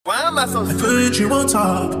I put you on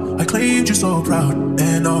top, I claimed you so proud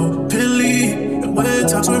and openly. And when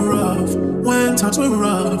times were rough,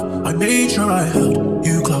 I made sure I held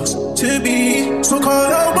you close to me. So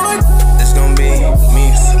call out my. It's gonna be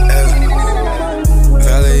me forever.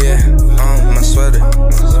 Valiant on my sweater.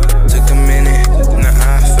 Took a minute, now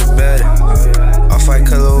I feel better. Off-white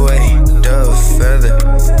colorway, dove feather.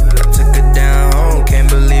 I took it down home, can't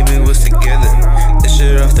believe we was together. This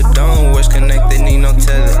shit off the dome, words connected, need no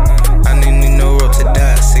tether. I need no rope to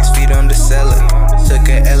die, 6 feet on the cellar. Took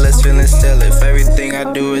a LS, feeling stellar. If everything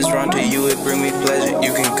I do is wrong to you, it bring me pleasure.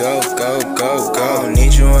 You can go, go, go, go. Don't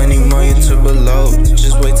need you anymore, you're too below.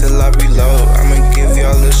 Just wait till I reload. I'ma give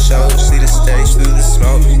y'all a show. See the stage through the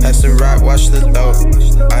smoke. Pass the rock, watch the throw.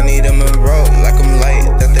 I need them in row, like I'm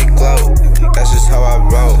light, that they glow. That's just how I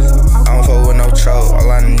roll. I don't fuck with no troll.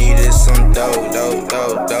 All I need is some dough, dough,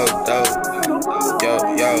 dough, dough, dough. Yo,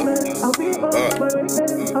 yo.